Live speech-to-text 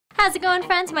How's it going,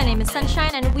 friends? My name is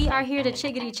Sunshine, and we are here to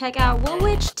chickadee check out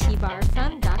Woolwich T Bar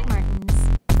from Doc Martens.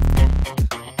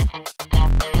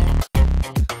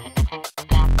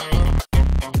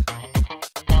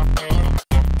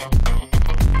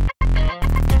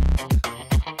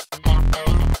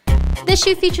 This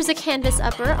shoe features a canvas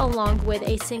upper along with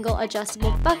a single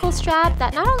adjustable buckle strap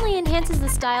that not only enhances the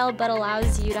style but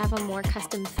allows you to have a more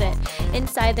custom fit.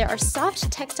 Inside there are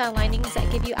soft textile linings that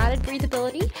give you added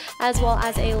breathability as well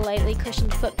as a lightly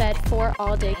cushioned footbed for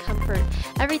all-day comfort.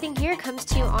 Everything here comes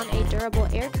to you on a durable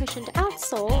air-cushioned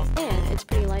outsole, and it's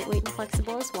pretty lightweight and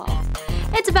flexible as well.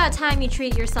 It's about time you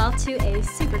treat yourself to a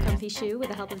super comfy shoe with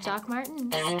the help of Doc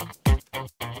Martens.